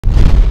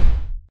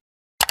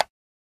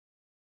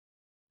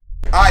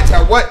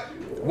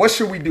What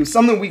should we do?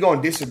 Something we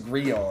gonna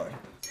disagree on.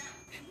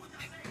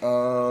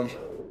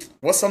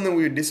 What's something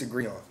we would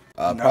disagree on?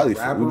 Probably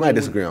food. We might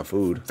disagree on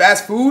food.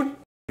 Fast food?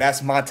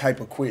 That's my type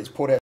of quiz.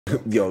 Pull that.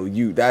 Yo,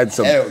 that's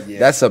some. Hell yeah.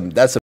 That's some.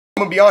 I'm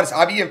gonna be honest.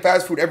 I've eaten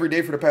fast food every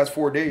day for the past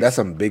 4 days. That's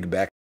some big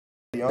back.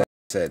 That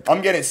said.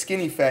 I'm getting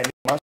skinny fat.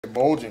 My shit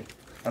bulging.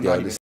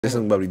 This is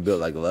somebody built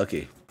like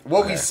Lucky.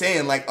 What we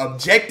saying? Like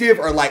objective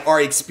or like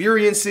our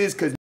experiences?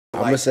 Cause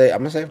I'm gonna say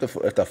if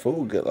the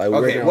food good. Like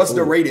okay, what's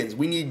the ratings?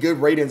 We need good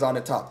ratings on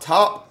the top.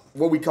 Top.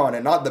 What we calling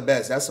it? Not the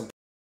best. That's some.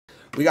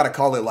 We gotta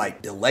call it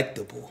like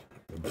delectable.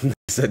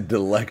 It's a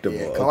delectable.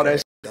 Yeah, call that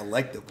shit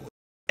delectable.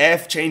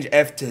 F. Change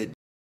F to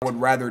would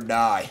rather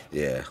die.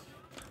 Yeah.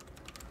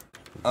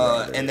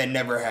 And then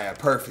never have.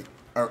 Perfect.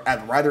 Or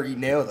I'd rather eat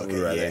nails. Okay,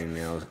 rather eat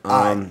nails.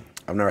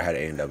 I've never had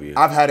A&W.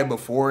 I've had it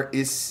before.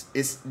 It's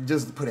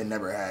just put it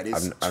never had.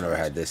 I've never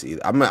had this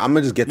either. I'm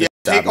gonna just get this.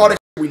 Take all the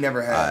shit we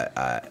never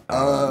had.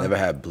 Never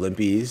had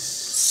Blimpies.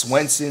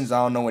 Swenson's.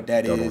 I don't know what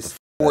that is.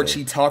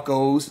 Porchy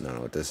tacos. I don't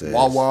know what this is.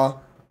 Wawa.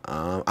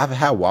 I've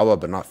had Wawa,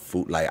 but not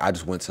food. Like I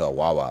just went to a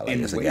Wawa. Like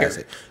it's a gas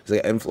station. It's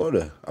like in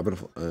Florida. I've been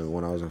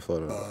when I was in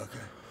Florida. Okay.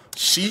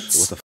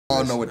 Sheets. I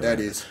don't know what that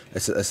is.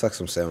 It's like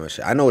some sandwich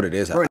shit. I know what it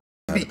is. Bro,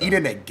 you be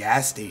eating at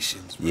gas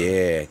stations. Bro.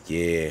 Yeah.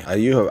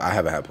 I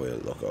haven't had Pollo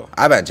Loco.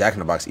 I haven't had Jack in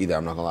the Box either.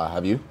 I'm not gonna lie.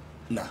 Have you?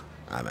 Nah.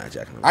 I haven't had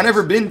Jack in the Box.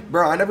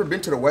 I never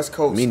been to the West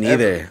Coast. Me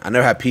neither. Ever. I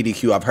never had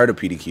PDQ. I've heard of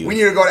PDQ. We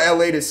need to go to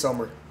LA this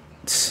summer.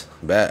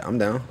 Bet. I'm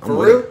down. For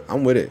real?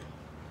 I'm with it.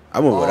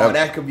 I'm with whatever.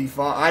 That could be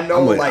fun. I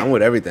know. I'm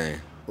with everything.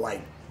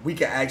 Like we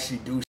can actually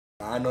do shit.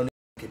 I know we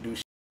can do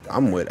shit.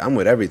 I'm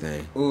with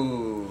everything.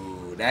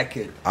 Ooh, that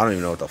could. I don't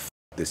even know what the fuck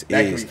this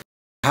is.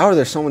 How are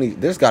there so many?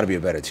 There's got to be a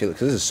better chili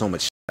because this is so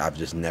much shit I've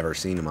just never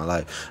seen in my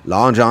life.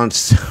 Long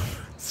John's.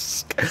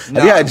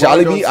 Have you had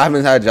Jollibee? I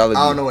haven't had Jollibee.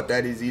 I don't know what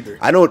that is either.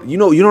 I know you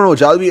don't know what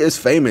Jollibee is.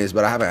 Famous,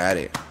 but I haven't had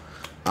it.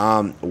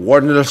 I've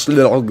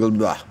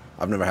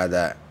never had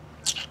that.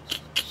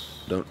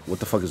 What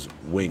the fuck is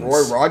wings?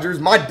 Roy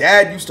Rogers. My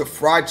dad used to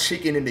fry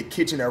chicken in the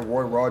kitchen at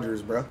Roy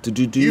Rogers, bro.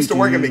 He used to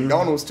work at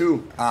McDonald's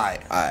too.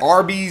 Alright.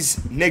 Arby's,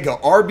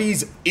 nigga.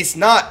 Arby's. It's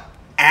not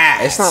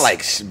ass. It's not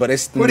like, but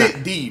it's put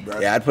it D, bro.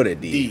 Yeah, I'd put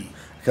it D.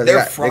 Because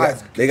their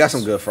fries, they got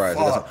some good fries.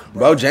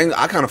 Bojangles,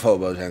 I kind of fuck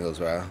with Bojangles,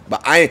 bro.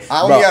 But I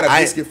only got a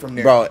biscuit from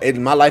there, bro.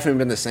 My life ain't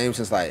been the same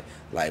since like,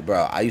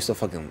 bro. I used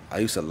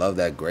to love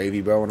that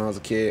gravy, bro, when I was a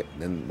kid.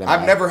 Then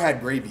I've never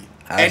had gravy.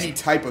 Any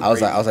type of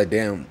gravy. I was like,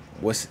 damn.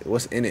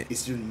 What's in it?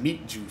 It's just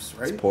meat juice,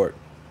 right? It's pork.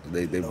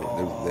 They gravy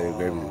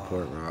with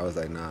pork, bro. I was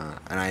like, nah,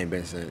 and I ain't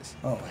been since.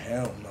 Oh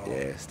hell no.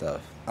 Yeah,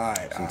 stuff.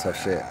 Alright, some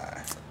tough shit.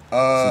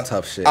 Some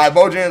tough shit. Alright,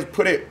 Bojangles,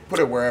 put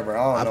it wherever.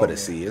 I put a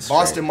C. It's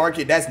Boston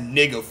Market, that's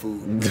nigga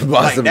food.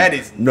 Boston, that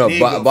is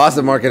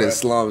Boston Market bro. Is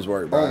slums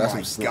work, bro. Oh that's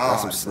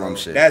some slum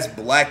shit. That's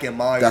black and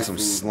mild. That's some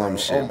slum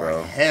shit,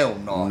 bro. Hell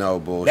no.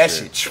 No bullshit. That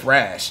shit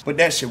trash. But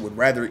that shit would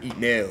rather eat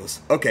nails.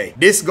 Okay,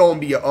 this gonna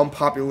be an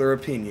unpopular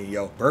opinion,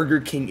 yo.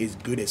 Burger King is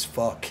good as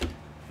fuck.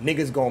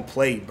 Niggas gonna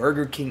play.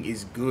 Burger King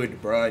is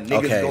good, bro.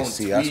 Niggas gonna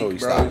tweak, that's what we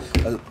bro.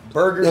 stop.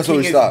 Burger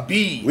King is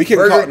B. We can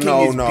Burger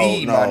call King is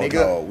B, my nigga.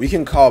 No. We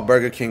can call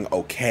Burger King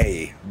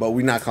okay, but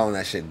we not calling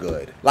that shit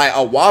good. Like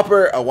a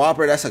Whopper,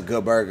 that's a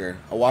good burger.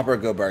 A Whopper, a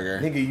good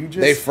burger. Nigga, you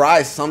just they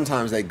fry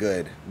sometimes they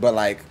good, but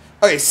like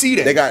okay, see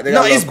that. They got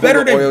no, it's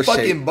better than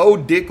fucking shake. Bo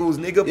Dickles,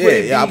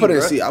 nigga. I put it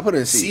in C. I put it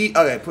in C.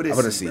 Okay, put it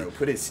in C. Bro.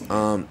 Put it in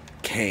C.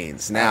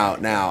 Cane's.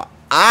 Now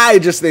I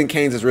just think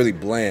Cane's is really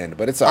bland,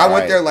 but it's alright. I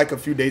went there like a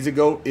few days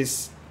ago.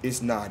 It's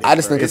not. I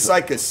just think it's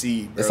like a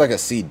C. Bro. It's like a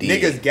C D.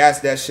 Niggas gas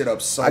that shit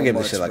up so much. I give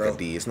this shit like bro. a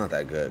D. It's not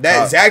that good.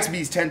 That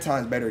Zaxby's 10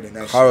 times better than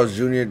that. Carl's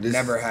Jr.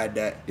 Never had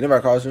that. You never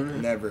had Carl's Jr.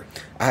 Never.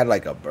 I had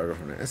like a burger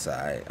from there. It's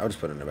alright. I'll just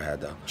put it never had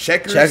though.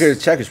 Checkers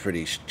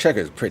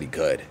pretty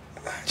good.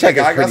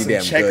 Checkers I got some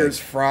Checkers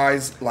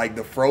fries, like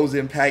the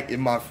frozen pack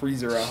in my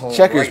freezer at home.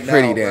 Checkers right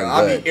pretty now, damn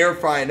bro. good. I be air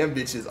frying them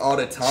bitches all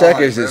the time.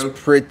 Checkers bro. is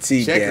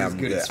pretty damn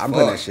good. I'm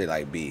putting that shit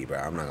like B, bro.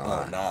 I'm not gonna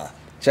lie. Nah.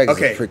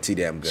 Checkers is pretty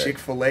damn good.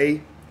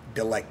 Chick-fil-A,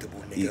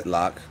 delectable, nigga.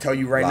 Lock. Tell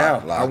you right now,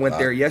 I went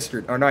there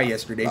yesterday, or not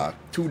yesterday,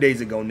 2 days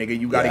ago, nigga.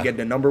 You gotta get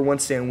the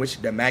 #1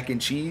 sandwich, the mac and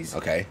cheese.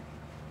 Okay.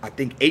 I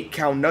think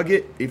 8-count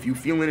nugget. If you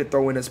feeling it,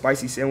 throw in a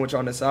spicy sandwich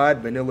on the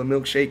side. Vanilla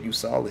milkshake, you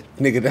solid.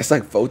 Nigga, that's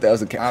like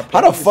 4,000 calories.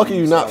 How the fuck are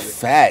you not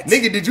fat?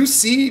 Nigga, did you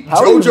see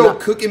JoJo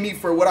cooking me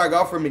for what I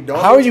got from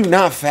McDonald's? How are you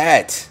not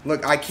fat?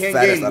 Look, I can't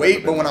gain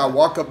weight, but when I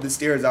walk up the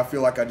stairs, I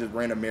feel like I just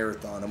ran a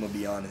marathon. I'm gonna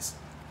be honest.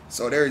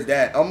 So there's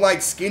that. I'm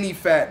like skinny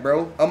fat,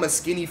 bro. I'm a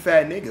skinny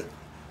fat nigga.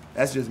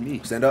 That's just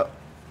me. Stand up.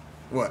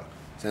 What?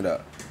 Stand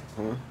up.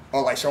 Come on.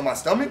 Oh, like show my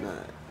stomach? Nah,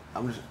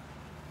 I'm just...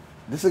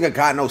 This nigga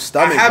got no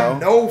stomach, bro. I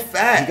have no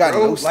fat, He got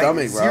bro. no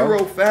stomach, like, bro.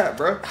 Zero fat,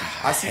 bro.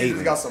 I see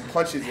you got some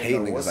punches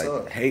in there. What's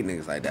up? Hate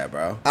niggas like that,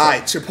 bro. All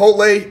right,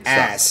 Chipotle,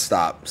 ass.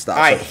 Stop.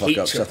 I Shut the fuck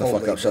up. Shut the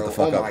fuck up. Shut the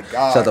fuck up. Oh my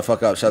god. Shut the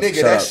fuck up.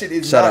 Nigga, that shit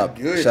is not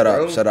good,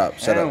 bro. Shut up.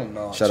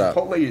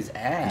 Chipotle is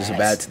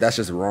ass. That's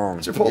just wrong.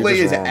 Chipotle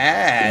is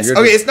ass.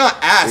 Okay, it's not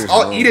ass.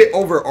 I'll eat it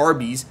over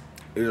Arby's.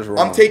 You're just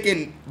wrong. I'm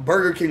taking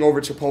Burger King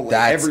over Chipotle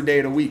every day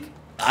of the week.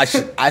 I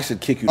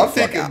should kick you the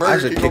fuck out. I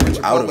should kick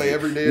you out of it.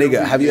 Every day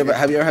Nigga, have you ever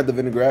had the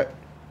vinaigrette?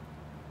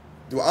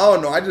 Dude, I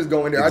don't know. I just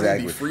go in there.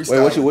 Exactly. I just be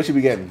freestyling. Wait, what you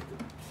be getting?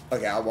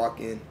 Okay, I walk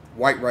in.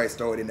 White rice,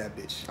 throw it in that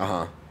bitch.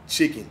 Uh-huh.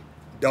 Chicken,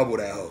 double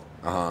that hoe.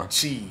 Uh-huh.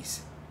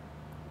 Cheese.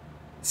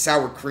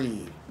 Sour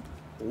cream.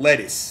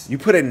 Lettuce. You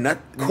put in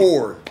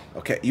corn.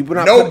 Okay, you put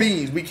no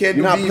beans. We can't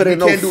do beans. We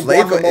can't do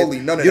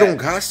guacamole. None of that. You don't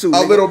got to.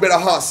 A little bit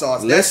of hot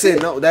sauce. Listen,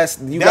 no, that's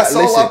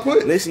all I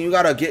put. Listen, you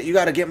gotta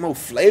get more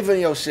flavor in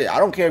your shit. I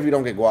don't care if you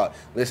don't get guac.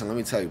 Listen, let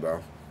me tell you,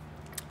 bro.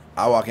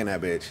 I walk in that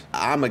bitch.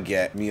 I'ma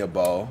get me a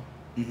bowl.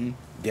 Mm-hmm.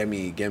 Get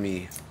me.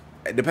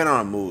 Depending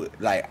on the mood.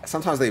 Like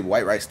sometimes they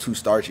white rice too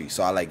starchy,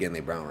 so I like getting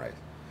their brown rice.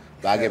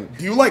 But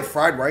do you like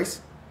fried rice?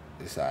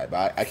 Decide,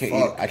 but I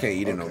can't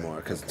eat it no more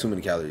because too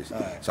many calories.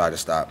 Right. So I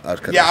just stopped.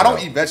 I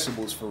don't eat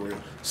vegetables for real.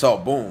 So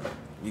boom,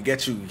 you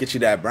get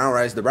that brown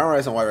rice. The brown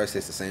rice and white rice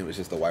taste the same. It's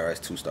just the white rice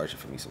too starchy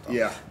for me sometimes.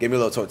 Yeah. Give me a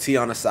little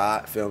tortilla on the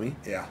side. Feel me?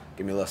 Yeah.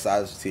 Give me a little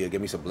side of tortilla. Give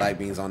me some black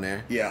beans on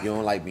there. Yeah. You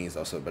don't like beans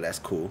though, but that's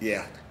cool.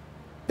 Yeah.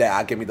 That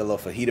I give me the little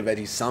fajita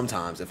veggies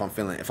sometimes if I'm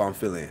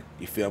feeling.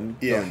 You feel me?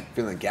 Yeah.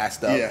 Feeling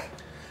gassed up. Yeah.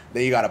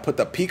 Then you gotta put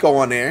the pico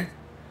on there.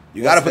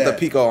 You gotta put the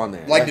pico on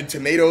there. Like the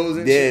tomatoes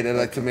and shit? Yeah, they're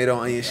like tomato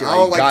onion shit. I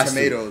don't like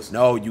tomatoes.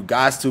 No, you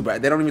got to, bro.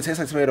 They don't even taste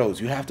like tomatoes.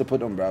 You have to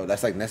put them, bro.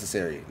 That's like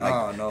necessary.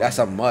 Like, no. That's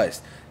a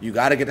must. You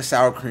gotta get the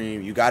sour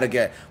cream. You gotta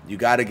get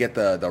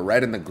the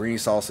red and the green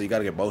salsa. You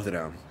gotta get both of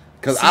them.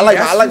 Cause I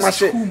like my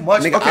shit. Too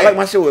much. Nigga, I like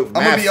my shit with I'm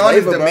gonna be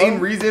honest. Flavor, the main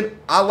reason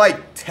I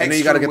like texture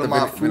you gotta get with the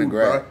my food,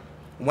 bro.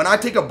 When I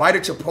take a bite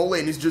of Chipotle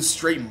and it's just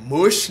straight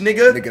mush,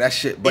 nigga. That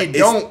shit. But I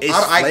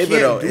can't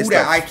do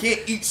that. I can't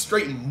eat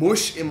straight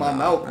mush in my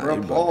mouth,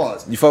 bro.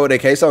 Pause. You fuck with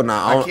that queso?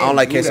 Nah, I don't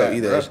like queso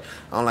either. Bro.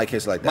 I don't like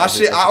queso like that. My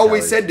shit. I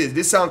always said this.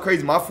 This sound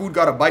crazy. My food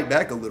gotta bite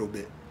back a little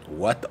bit.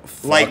 What the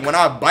fuck? Like when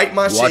I bite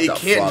my shit, it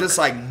can't just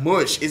like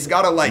mush. It's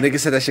gotta like. Nigga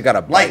said that shit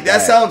gotta bite. Like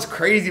that sounds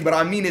crazy, but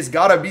I mean it's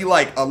gotta be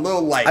like a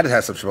little like. I just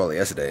had some Chipotle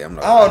yesterday. I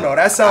don't know.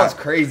 That sounds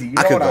crazy. You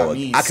know what I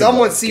mean?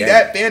 Someone see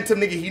that Phantom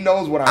nigga. He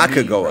knows what I mean. I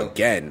could go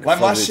again. Like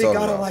my shit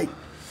gotta like.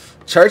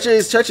 Church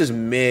is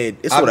mid.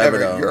 It's whatever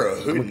though. You're a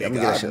hood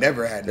nigga. I've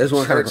never had There's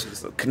one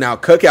churches. Now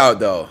Cookout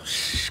though.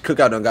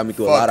 Cookout done got me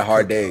through a lot of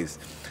hard days.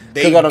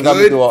 Cookout done got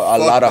me through a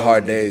lot of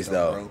hard days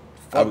though.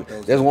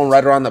 There's one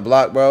right around the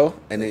block, bro,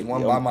 and there's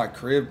one by my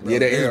crib. Bro. Yeah,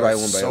 there is right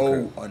one by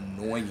your crib. So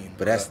annoying.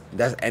 But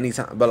that's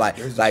anytime. But like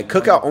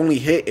Cookout only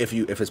hit if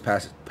it's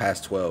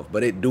past 12.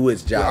 But it do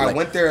its job. Yeah, I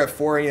went there at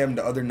 4 a.m.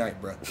 the other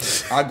night, bro.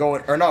 I go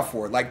in, or not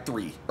 4, like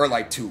 3 or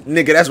like 2.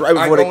 Nigga, that's right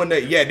before I go in there.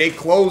 Yeah, they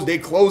close. They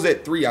close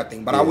at 3, I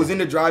think. But I was in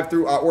the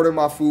drive-thru. I ordered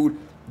my food.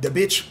 The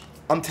bitch.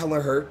 I'm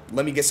telling her,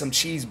 let me get some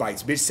cheese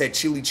bites. Bitch said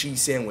chili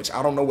cheese sandwich.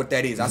 I don't know what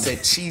that is. I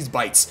said cheese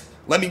bites.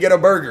 Let me get a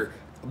burger.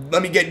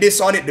 Let me get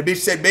this on it. The bitch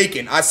said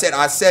bacon. I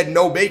said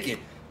no bacon.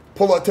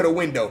 Pull up to the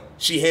window.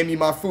 She hand me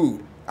my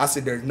food. I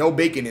said, there's no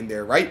bacon in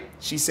there, right?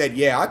 She said,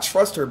 yeah, I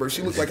trust her, but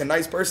she looks like a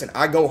nice person.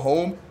 I go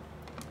home.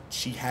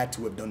 She had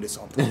to have done this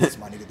on purpose,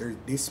 my nigga. There's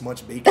this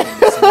much bacon in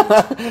this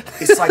sandwich.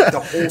 It's like the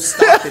whole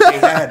stock that they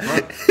had,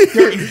 bro.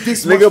 There is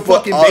this much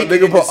fucking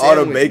bacon in the sandwich,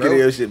 all the bacon in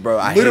your shit, bro.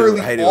 I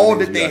hate all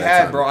that they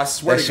had, bro. I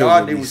swear to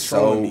God, they was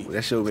trolling me.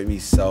 That shit would make me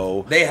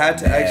so They had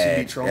to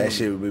actually be trolling me. That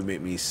shit would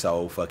make me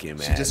so fucking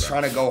mad. She just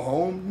trying to go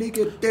home,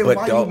 nigga. Then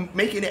why you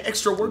making it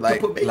extra work to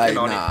put bacon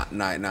on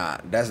it? Nah.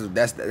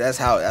 That's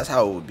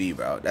how it would be,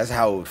 bro. That's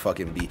how it would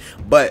fucking be.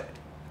 But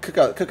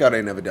Cookout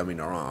ain't never done me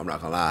no wrong. I'm not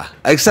gonna lie.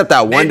 Except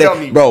that one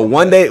day, bro.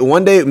 One day,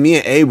 me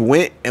and Abe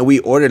went and we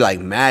ordered like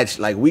match.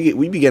 Like we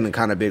be getting a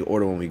kind of big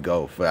order when we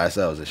go for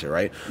ourselves and shit,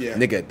 right? Yeah.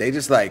 Nigga, they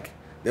just like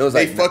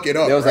they fuck it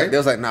up. They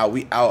was like, nah,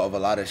 we out of a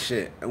lot of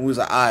shit, and we was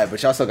like, alright,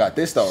 but y'all still got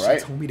this though, right?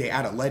 She told me they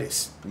out of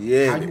lettuce.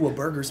 Yeah. How you a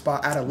burger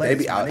spot out of lettuce?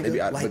 They be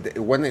out. Like, but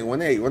when they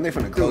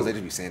finna close, they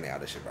just be saying they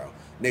out of shit, bro.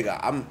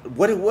 Nigga,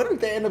 what did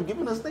they end up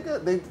giving us,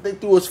 nigga? They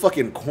threw us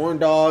fucking corn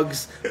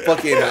dogs,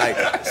 fucking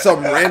like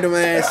some random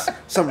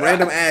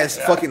ass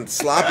fucking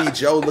sloppy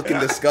Joe looking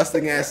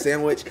disgusting ass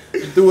sandwich.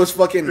 Threw us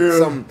fucking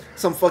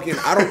some fucking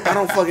I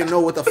don't fucking know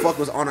what the fuck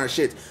was on our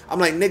shit. I'm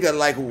like, nigga,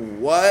 like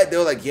what? They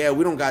were like, yeah,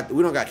 we don't got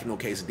no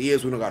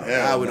quesadillas, we don't got no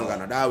da, we don't got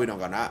no da, we don't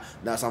got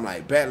no. So I'm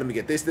like, bet, let me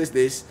get this.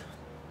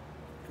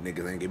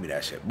 Niggas ain't give me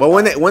that shit. But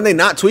when they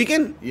not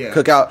tweaking, yeah.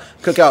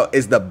 Cookout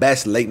is the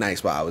best late night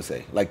spot, I would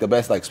say. Like the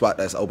best like spot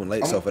that's open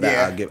late. So for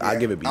that, I'll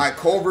give it B.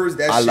 Culver's,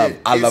 I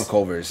love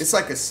Culver's. It's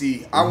like a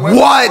C. I went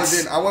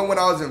when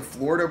I was in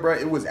Florida, bro.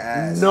 It was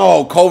ass.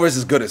 No, Culver's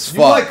is good as fuck.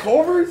 You like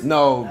Culver's?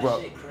 No,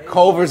 bro.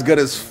 Culver's good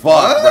as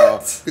fuck,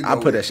 bro.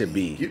 I put that shit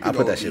B. I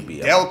put that shit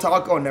B. Del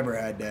Taco, never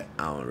had that.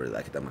 I don't really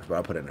like it that much, but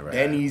I put it in the right.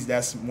 Denny's,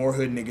 that's more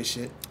hood nigga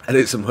shit. I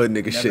did some hood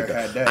nigga shit though.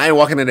 Had that. I ain't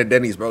walking into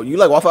Denny's, bro. You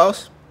like Waffle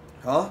House?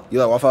 Huh? You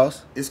like Waffle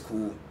House? It's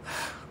cool.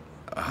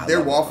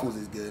 Their waffles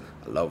is good.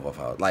 I love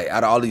Waffle House. Like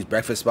out of all these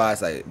breakfast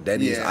spots, like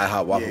Denny's,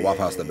 IHOP,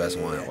 Waffle House, the best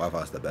one. Waffle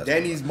House, the best.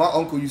 Denny's, my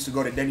uncle used to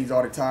go to Denny's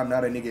all the time.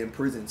 Now that nigga in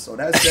prison, so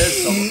that says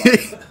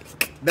something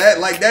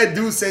about it. That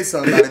dude say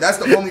something about it. That's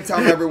the only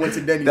time I ever went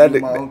to Denny's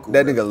with my uncle.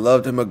 That nigga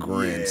loved him a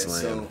grand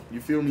slam. So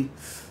you feel me?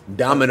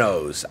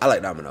 Domino's, I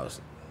like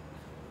Domino's.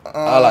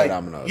 I like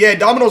Domino's. Yeah,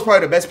 Domino's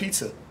probably the best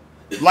pizza.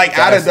 Like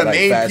out of the like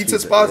main fast pizza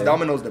pizza, spots, yeah.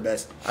 Domino's the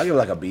best. I give it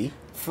like a B.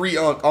 Free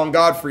on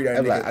God, free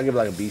that nigga. I give it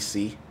like a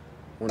BC.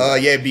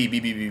 Yeah, B.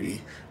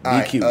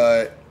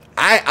 BQ.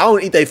 I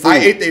don't eat their food. I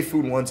ate their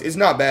food once. It's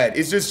not bad.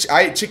 It's just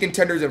I ate chicken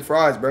tenders and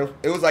fries, bro.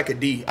 It was like a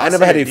D. I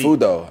never had their food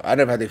though. I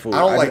never had their food. I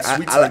don't like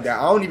sweets like that.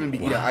 I don't even be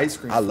eating ice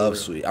cream. I love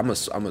sweet. I'm a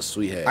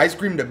sweet head. Ice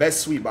cream the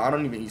best sweet, but I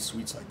don't even eat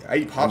sweets like that. I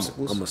eat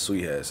popsicles. I'm a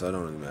sweet head, so it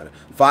don't really matter.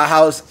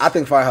 Firehouse, I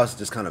think Firehouse is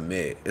just kind of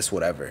mid. It's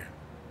whatever.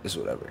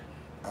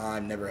 I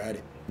never had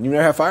it. You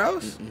never had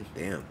Firehouse?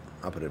 Damn.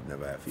 I would have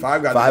never had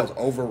Five Guys the most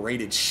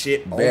overrated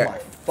shit. Oh my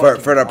for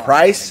the God,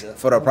 price, nigga.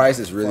 for the price,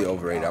 it's really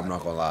overrated. I'm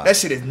not gonna lie. That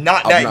shit is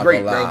not that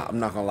great, bro. I'm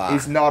not gonna lie.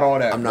 It's not all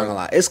that. I'm not gonna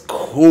lie. It's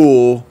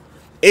cool.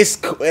 It's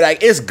cool.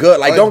 Like it's good.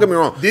 Like don't get me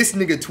wrong. This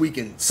nigga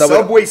tweaking.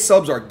 Subway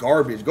subs are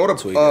garbage. Go to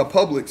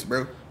Publix,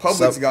 bro.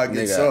 Publix got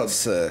good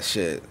subs.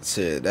 Shit.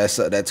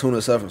 That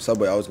tuna sub from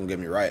Subway always gonna get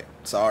me right.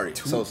 Sorry.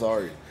 So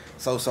sorry.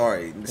 So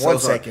sorry. One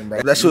second,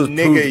 bro. That shit was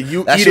nigga,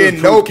 you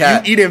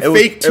eating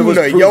fake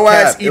tuna. Yo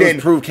ass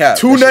eating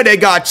tuna that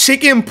got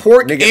chicken,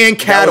 pork, and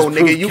cattle,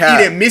 nigga. You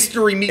eating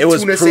mystery meat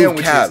tuna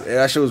sandwiches.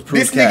 That shit was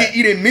proof this cap. Nigga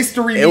eating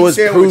mystery meat it was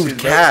sandwiches.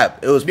 Proved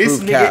cap. It was this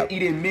proved cap. Nigga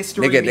eating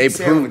mystery meat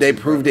sandwiches. They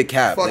proved it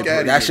cap.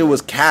 That shit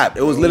was cap.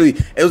 It was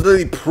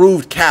literally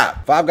proved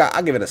cap. Five Guys,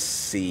 I give it a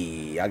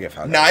C. I give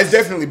Five Guys. Nah, it's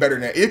definitely better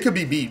than that. It could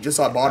be B, just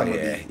like bottom of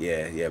B.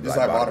 Yeah. Just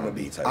like bottom of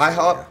B.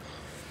 IHOP.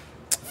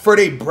 For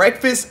their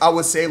breakfast, I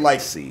would say like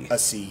C. A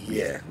C.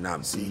 Yeah,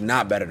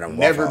 not better than Waffle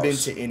Never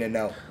House. been to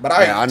In-N-Out, but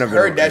I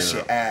heard that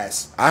shit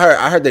ass.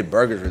 I heard their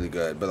burgers really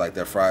good, but like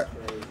they're fried.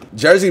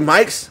 Jersey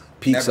Mike's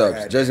peak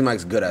subs. Jersey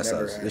Mike's good at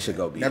subs. This should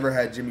go B. Never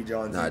had Jimmy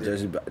John's. Nah,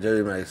 Jersey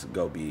Mike's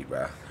go B,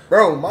 bro.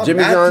 Bro, my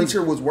math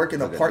teacher was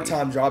working a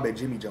part-time job at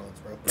Jimmy John's,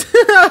 bro.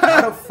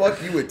 How the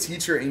fuck you a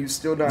teacher and you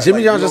still not?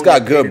 Jimmy John's just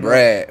got good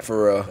bread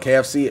for real.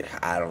 KFC,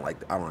 I don't like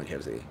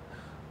KFC.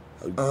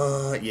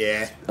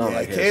 Yeah.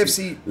 Like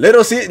KFC.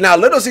 Little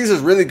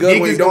Caesar's really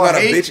good when you don't got a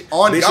bitch.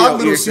 On God,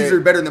 Little Caesar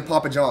better than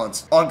Papa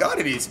John's. On God,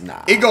 it is.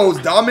 Nah. It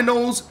goes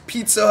Domino's,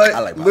 Pizza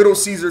Hut, Little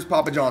Caesar's,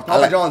 Papa John's.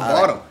 Papa John's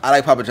bottom. I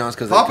like Papa John's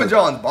because Papa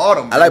John's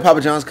bottom. I like Papa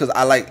John's because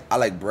I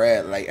like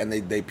bread, like, and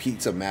they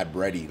pizza mad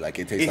bready, like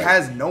it tastes. It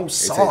has no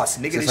sauce,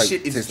 nigga. This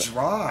shit is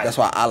dry. That's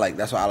why I like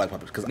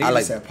Papa because I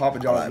like. Said Papa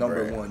John's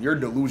number one. You're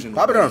delusional.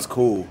 Papa John's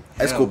cool.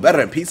 It's cool, better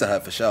than Pizza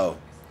Hut for sure.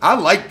 I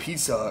like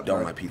Pizza Hut.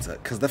 Don't like Pizza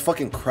Hut because the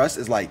fucking crust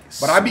is like.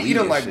 But I be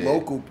eating like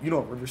local, you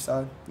know,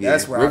 Riverside. Yeah,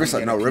 that's where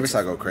Riverside.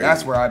 Riverside go crazy.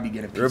 That's where I be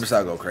getting pizza.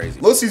 Riverside go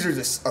crazy. Little Caesars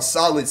is a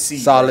solid C.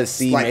 Solid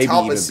C, like maybe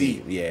top even of C.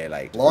 B. Yeah,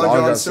 like Long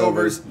John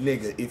Silver's,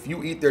 nigga. If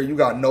you eat there, you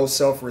got no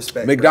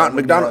self-respect.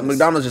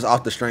 McDonald's just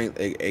off the strength.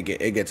 It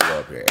gets to go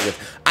up here.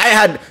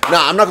 I'm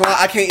not gonna lie.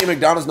 I can't eat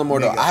McDonald's no more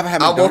though. I haven't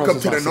had McDonald's. I woke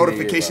up to the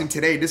notification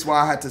today. This is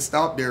why I had to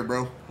stop there,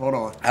 bro. Hold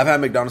on. I've had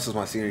McDonald's since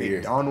my senior year.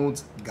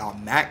 McDonald's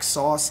got mac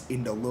sauce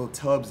in the little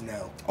tubs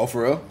now. Oh,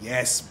 for real?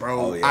 Yes, bro.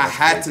 Oh, yeah, I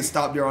had to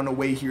stop there on the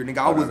way here,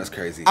 nigga. That's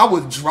crazy. I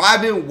was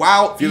driving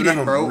while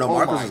eating, bro. No, oh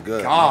Marcos my is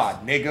good.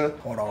 God, nigga.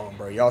 Hold on,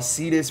 bro. Y'all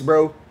see this,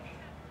 bro?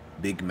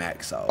 Big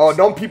Mac sauce. Oh,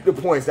 don't peep the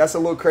points. That's a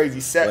little crazy.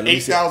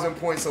 8,000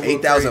 points.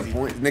 8,000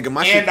 points, nigga.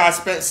 My shit. And I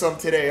spent some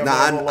today.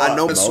 I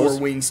know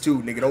Moe's wings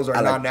too, nigga. Those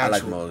are not natural. I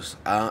like Moe's.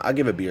 I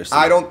give it B or C.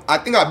 I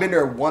think I've been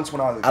there once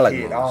when I was a kid. Like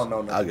I don't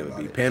know. I'll give it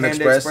B. Panda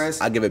Express.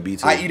 I give it B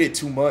too. I eat it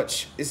too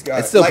much. It's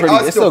still pretty.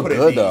 It's still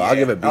good though. I'll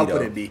give it B though. I'll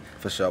put it B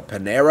for sure.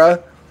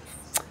 Panera.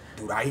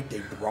 Dude, I hate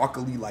their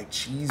broccoli like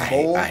cheese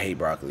bowl. I hate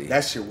broccoli.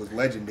 That shit was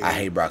legendary. I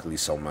hate broccoli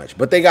so much.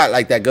 But they got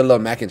like that good little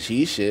mac and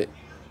cheese shit.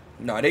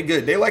 No, they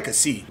good. They like a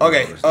C.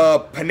 Okay,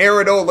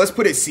 Panera though, let's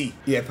put it C.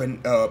 Yeah,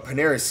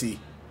 Panera C.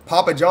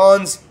 Papa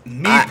John's,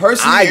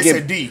 personally, it's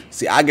a D.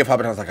 See, I give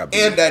Papa John's like a B.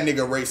 And that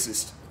nigga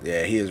racist.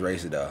 Yeah, he is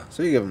racist though.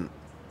 So you give him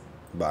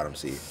bottom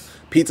C.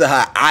 Pizza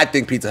Hut, I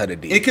think Pizza Hut a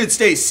D. It could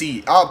stay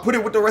C. I'll put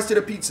it with the rest of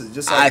the pizzas.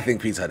 Just like I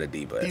think Pizza Hut a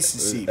D, but pizza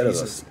C.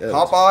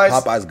 Popeyes.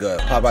 Popeyes good.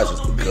 Popeyes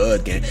just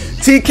good game.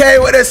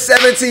 TK with a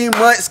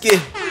 17-month skin.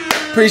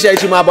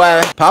 Appreciate you, my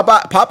boy.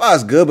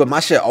 Popeye's good, but my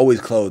shit always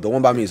closed. The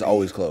one by me is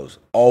always closed.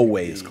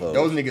 Always closed.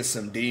 Those niggas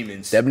some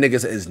demons. Them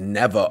niggas is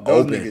never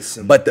Those open. Niggas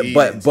some but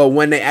demons. but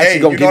when they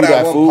actually gonna give you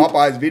that food.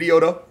 Popeyes video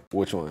though.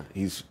 Which one?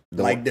 He's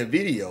the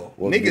video.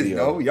 What Niggas video?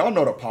 know. Y'all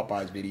know the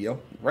Popeyes video,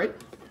 right?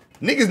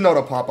 Niggas know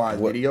the Popeyes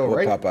video,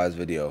 right? What Popeyes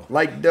video?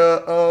 Like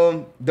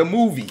the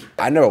movie.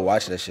 I never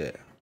watched that shit.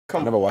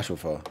 Never watched it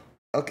before.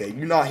 Okay,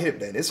 you're not hip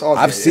then. It's all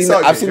good. I've seen the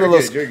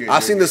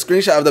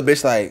screenshot of the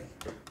bitch like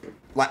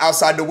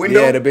outside the window.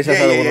 Yeah, the bitch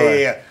outside the window.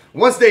 Yeah.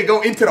 Once they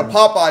go into the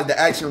Popeyes, the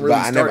action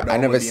really starts. I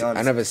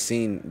never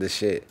seen the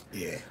shit.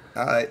 Yeah.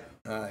 All right.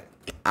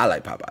 I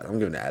like Popeyes. I'm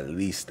giving it at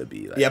least a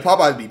B. Like, yeah,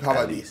 Popeyes B.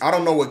 Popeyes B. I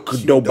don't know what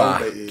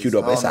Qdoba is.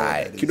 Qdoba, it's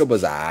alright.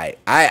 Qdoba's alright.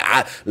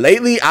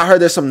 Lately I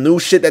heard there's some new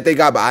shit that they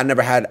got, but I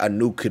never had a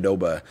new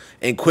Qdoba.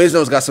 And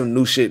Quiznos got some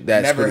new shit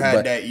that's never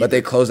had that either. But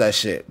they closed that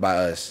shit by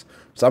us.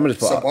 So I'm gonna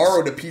just put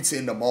Sbarro the pizza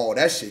in the mall.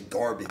 That shit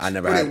garbage. I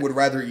never had it. Would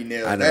rather eat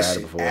nails. I never had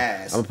it before.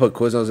 I'm gonna put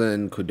Quiznos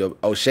in Qdoba.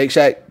 Oh, Shake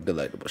Shack,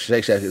 delectable.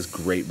 Shake Shack is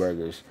great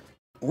burgers.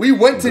 We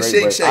went to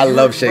Shake Shack. I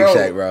love Shake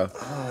Shack, bro.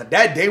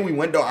 That day we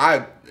went though,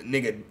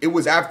 nigga, it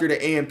was after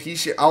the AMP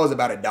shit. I was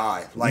about to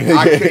die. Like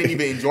I couldn't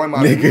even enjoy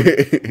my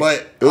food.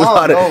 But it was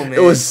I don't know, man.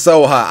 It was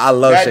so hot. I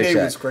love Shake Shack. That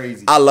day was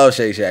crazy. I love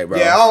Shake Shack, bro.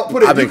 Yeah, I'll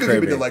put it. I've been You can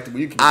keep it delectable.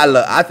 You can.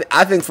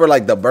 I think for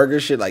like the burger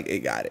shit, like it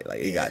got it. Like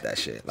it got that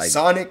shit. Like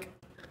Sonic.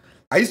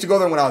 I used to go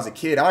there when I was a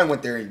kid. I ain't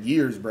went there in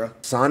years, bro.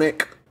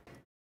 Sonic.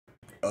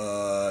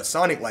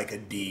 Sonic like a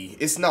D.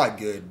 It's not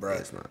good, bro.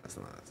 It's not.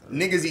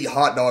 Niggas eat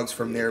hot dogs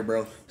from there,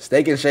 bro.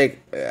 Steak and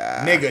Shake.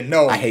 Nigga,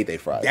 no. I hate they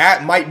fries.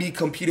 That might be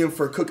competing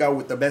for Cookout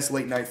with the best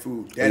late night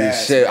food. That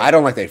ass. Shit, I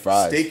don't like they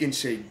fries. Steak and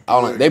Shake. I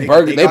don't like they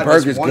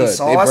burgers good.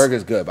 Sauce. They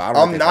burgers good, but I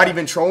don't I'm not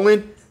even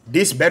trolling.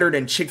 This better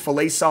than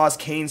Chick-fil-A sauce,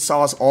 Cane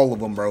sauce, all of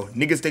them, bro.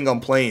 Niggas think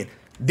I'm playing.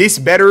 This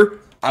better.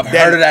 I've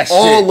heard of that shit.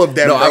 All of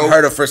them, no, bro. I've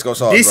heard of Frisco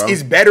sauce, This bro.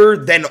 is better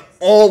than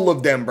all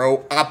of them,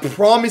 bro. I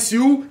promise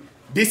you,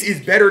 this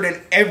is better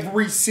than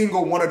every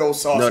single one of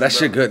those sauces. No, that bro.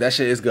 shit good. That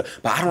shit is good.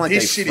 But I don't like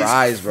this they shit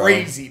fries, is bro.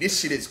 crazy.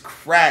 This shit is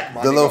crack,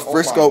 my The nigga.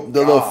 little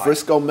little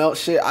Frisco melt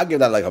shit. I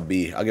give that like a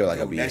B. I give it like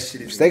a B. That shit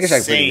is Steak and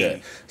Shack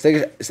pretty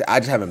good. I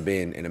just haven't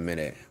been in a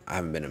minute. I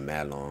haven't been in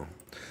mad long.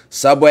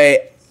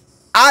 Subway.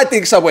 I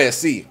think Subway is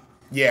C.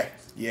 Yeah.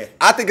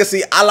 I think it's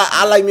C.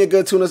 I like me a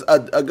good tuna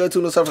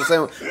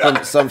sandwich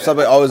from some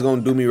Subway. Always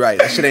gonna do me right.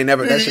 That shit ain't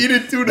never. That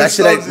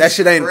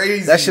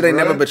shit ain't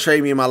never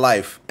betrayed me in my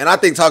life. And I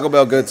think Taco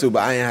Bell good too, but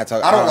I ain't had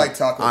Taco. I don't like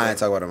Taco Bell. I ain't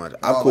talk about it much.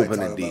 I'm cool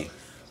putting a D.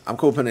 I'm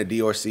cool putting a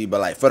D or C, but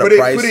like for the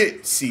price, put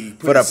it C.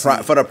 For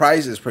the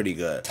price, it's pretty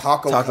good.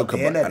 Taco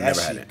Cabana, I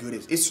never had it. Good.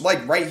 It's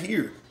like right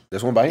here.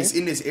 This one by here? It's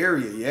in this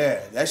area. Yeah,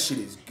 that shit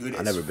is good.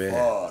 I never been.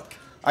 Fuck.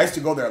 I used to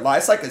go there a lot.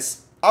 It's like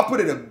I put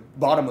it at the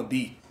bottom of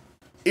B.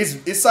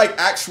 It's like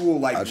actual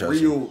like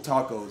real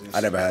tacos. And I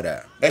never had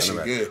that. That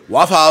shit good.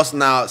 Waffle House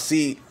now.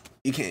 See,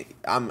 you can't.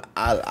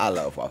 I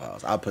love Waffle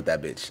House. I would put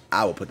that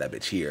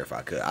bitch here if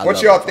I could.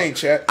 What y'all think,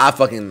 chat? I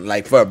fucking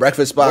like for a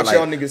breakfast spot. What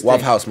y'all like niggas Waffle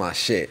think? House, my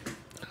shit.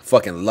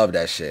 Fucking love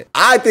that shit.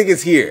 I think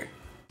it's here,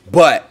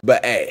 but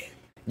hey.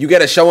 You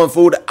get a show and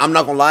food. I'm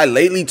not gonna lie.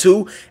 Lately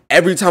too,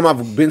 every time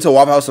I've been to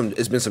Waffle House,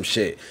 it's been some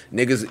shit.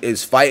 Niggas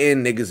is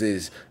fighting. Niggas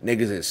is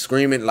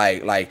screaming.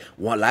 Like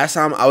last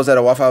time I was at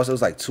a Waffle House, it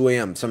was like 2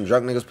 a.m. Some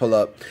drunk niggas pull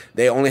up.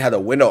 They only had the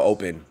window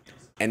open,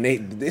 and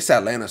it's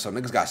Atlanta, so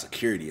niggas got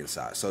security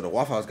inside. So the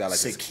Waffle House got like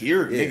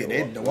security.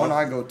 Nigga, the one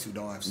I go to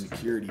don't have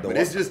security, but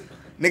it's just.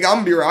 Nigga, I'm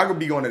gonna be real. I'm gonna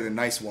be going to the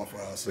nice Waffle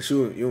House. But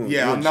you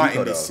I'm not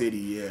in the city.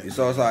 Yeah.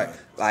 So it's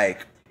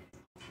like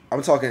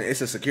I'm talking.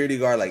 It's a security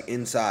guard like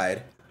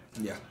inside.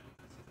 Yeah.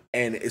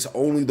 And it's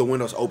only the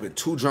windows open.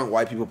 2 drunk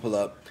white people pull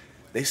up.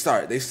 They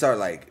start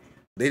like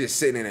they just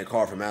sitting in their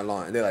car for mad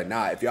long. And they're like,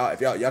 nah, if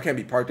y'all can't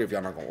be parked there if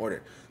y'all not gonna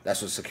order.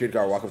 That's what security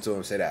guard walk up to them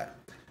and say that.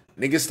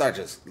 Niggas start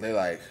they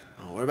like,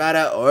 oh, we're about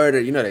to order.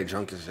 You know they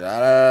drunk and shit.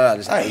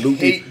 Just I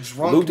hate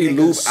drunk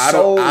niggas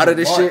out of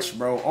this much, shit,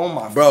 bro. Oh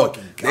my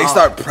fucking God. They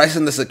start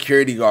pressing the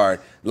security guard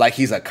like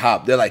he's a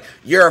cop. They're like,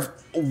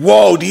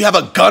 whoa, do you have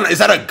a gun? Is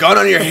that a gun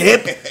on your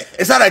hip?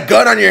 Is that a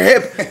gun on your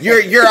hip?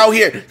 You're out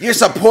here. You're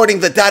supporting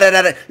the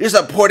da-da-da-da. You're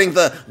supporting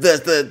the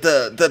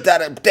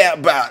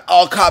da-da-da.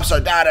 All cops are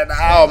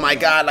da-da-da. Oh my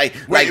God.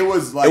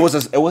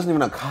 It wasn't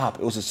even a cop.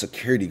 It was a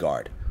security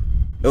guard.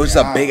 It was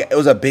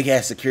a big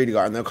ass security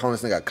guard, and they're calling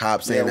this nigga a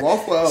cop, saying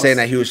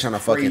that he was trying to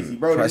fucking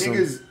press him.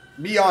 Niggas,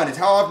 be honest,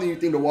 how often do you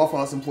think the Waffle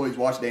House employees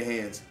wash their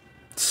hands?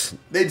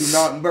 They do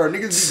not, bro.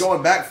 Niggas be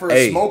going back for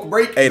a smoke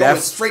break, going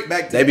straight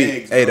back to the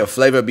eggs. Hey, the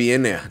flavor be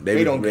in there.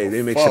 They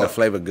make sure the fuck.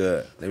 flavor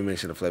good.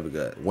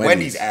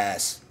 Wendy's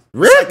ass.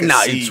 Really?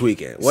 Nah, you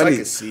tweaking.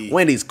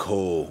 Wendy's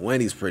cool.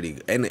 Wendy's pretty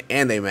good.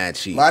 And they mad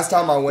cheap. Last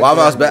time I went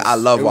Waffle House, I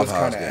love Waffle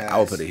House. I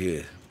would put it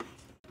here.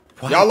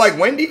 What? Y'all like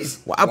Wendy's?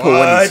 Well, I put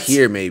Wendy's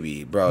here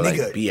maybe, bro.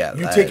 Nigga, like, be at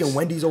you last. taking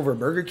Wendy's over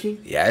Burger King?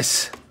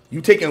 Yes.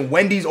 You taking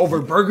Wendy's over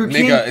Burger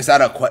King? Nigga, is that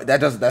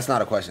that's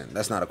not a question.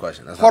 That's not a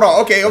question. Hold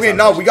on. Okay.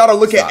 No, we gotta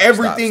look at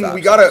everything. We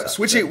gotta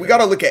switch it. We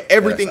gotta look at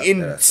everything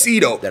in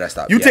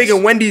Cedo. You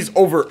taking Wendy's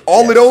over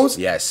all of those?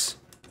 Yes.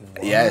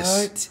 What?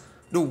 Yes.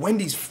 The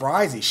Wendy's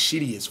fries is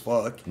shitty as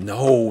fuck.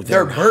 No,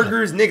 their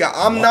burgers, nigga.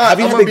 I'm not. Have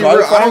you I'm had the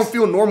garlic fries? I don't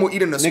feel normal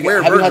eating a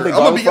square burger. I'm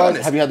gonna be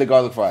honest. Have you had the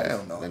garlic fries?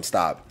 Hell no. Then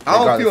stop.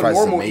 I don't feel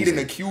normal eating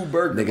a cube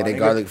burger. Nigga, the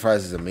garlic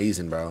fries is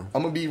amazing, bro.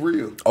 I'm gonna be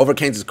real. Over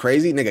Cane's is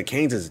crazy. Nigga,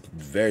 Cane's is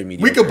very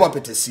mediocre. We could bump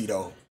it to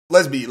Cedo.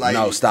 Let's be like.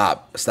 No,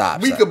 stop.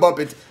 We could bump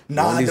it.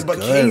 Nah, but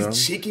good,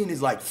 Cane's chicken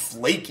is like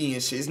flaky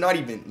and shit. It's not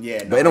even.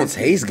 Yeah, but it don't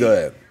taste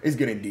good. It's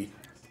good in D.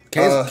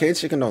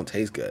 Cane's chicken don't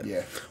taste good.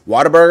 Yeah.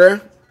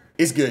 Whataburger.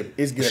 It's good.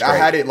 It's good. I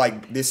had it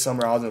like this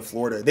summer. I was in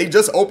Florida. They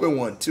just opened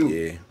one too.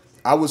 Yeah.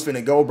 I was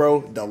finna go,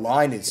 bro. The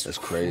line is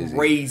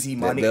crazy,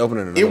 my nigga. They opened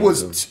another one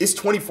too. It's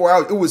 24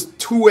 hours. It was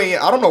 2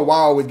 a.m. I don't know why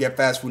I always get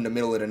fast food in the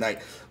middle of the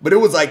night, but it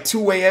was like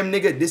 2 a.m.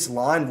 nigga. This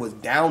line was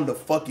down the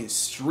fucking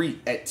street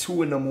at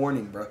 2 in the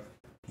morning, bro.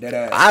 That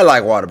ass. I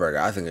like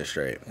Whataburger. I think it's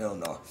straight. Hell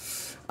no.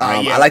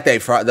 I like the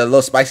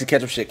little spicy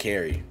ketchup shit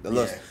carry.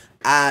 They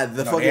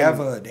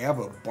have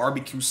a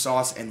barbecue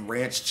sauce and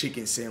ranch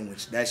chicken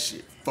sandwich. That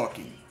shit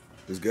fucking.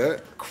 It's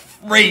good.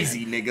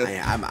 Crazy, nigga.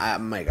 I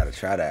might gotta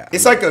try that.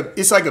 It's like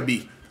a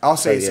B. I'll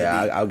say it's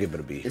yeah, a B. I'll give it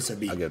a B. It's a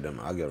B. I'll give them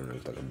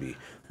like a B.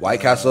 White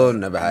Castle,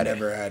 never had it.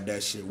 Never had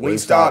that shit.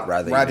 Wingstop,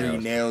 rather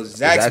eat nails.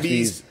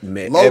 Zaxby's,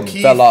 low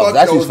key fell off.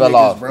 Zaxby's fell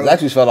off. Bro.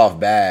 Zaxby's fell off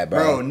bad,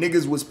 bro. Bro,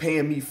 niggas was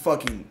paying me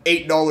fucking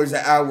 $8 an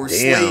hour,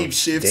 slave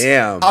shifts.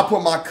 Damn. I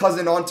put my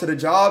cousin onto the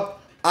job.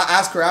 I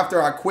asked her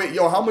after I quit,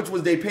 yo, how much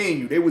was they paying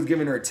you? They was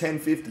giving her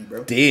 $10.50,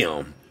 bro.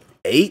 Damn.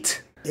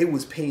 8? They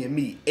was paying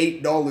me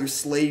 $8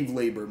 slave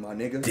labor, my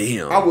nigga.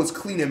 Damn. I was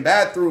cleaning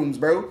bathrooms,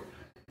 bro.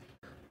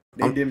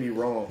 They did me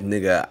wrong.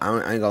 Nigga,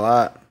 I ain't gonna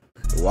lie.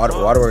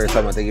 Waterworks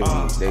talking about they give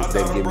me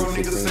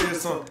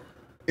 16.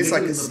 It's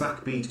like the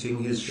back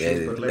beating his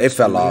shit, but it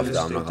fell off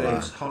though, I'm realistic, not gonna lie.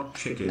 Dave's hot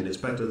chicken is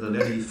better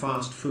than any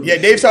fast food. Yeah,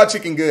 Dave's hot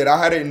chicken good.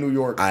 I had it in New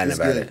York. I It's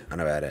never good. had it. I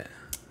never had it.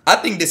 I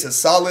think this is a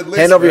solid list.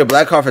 Hand over bro. your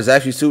black card for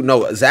Zaxby's too.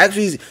 No,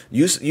 Zaxby's.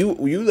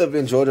 You live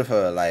in Georgia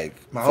for like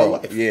my whole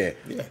life. Yeah,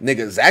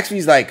 nigga.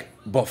 Zaxby's like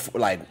before,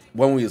 like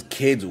when we was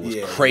kids, it was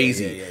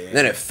crazy. Yeah.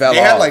 Then it fell off.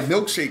 They had like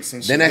milkshakes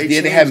and shit. Then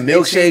they had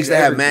milkshakes. They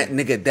had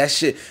nigga that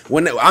shit.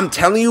 I'm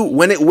telling you,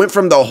 when it went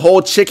from the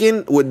whole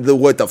chicken with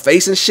the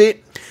face and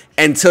shit,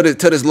 and to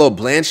this little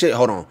bland shit.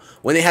 Hold on,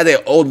 when they had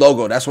their old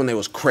logo, that's when they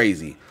was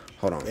crazy.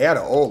 Hold on, they had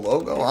an old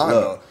logo. I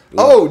don't know.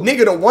 Oh,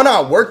 nigga, the one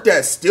I worked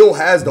at still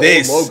has the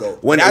old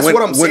logo. That's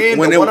what I'm saying.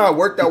 The one I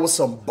worked at was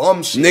some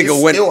bum shit. Nigga,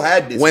 still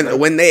had this.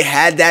 When they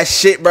had that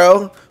shit,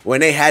 bro.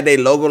 When they had their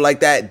logo like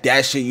that,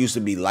 that shit used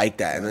to be like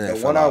that. And then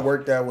the one I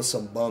worked at was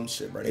some bum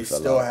shit, bro. They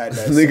still had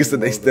that. Niggas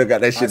said they still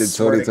got that shit in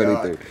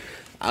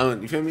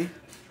 2023. You feel me?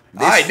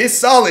 All right, this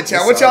solid,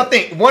 chat. What y'all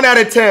think? 1 out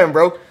of 10,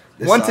 bro.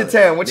 1 to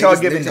 10. What y'all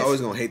giving this?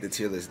 Always gonna hate the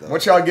tier list though.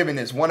 What y'all giving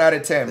this? 1 out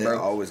of 10, bro. They're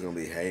always gonna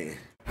be hating.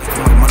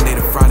 Monday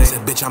to Friday,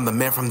 said, bitch, I'm the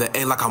man from the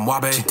A like I'm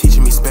Wabe. She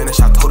teaching me Spanish,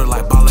 I told her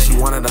like ballet. She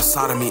wanted a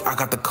sodomy, I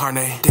got the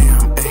carne.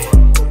 Damn,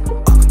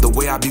 ayy. The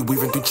way I be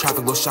weaving through traffic,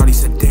 little shawty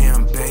said,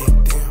 damn, babe.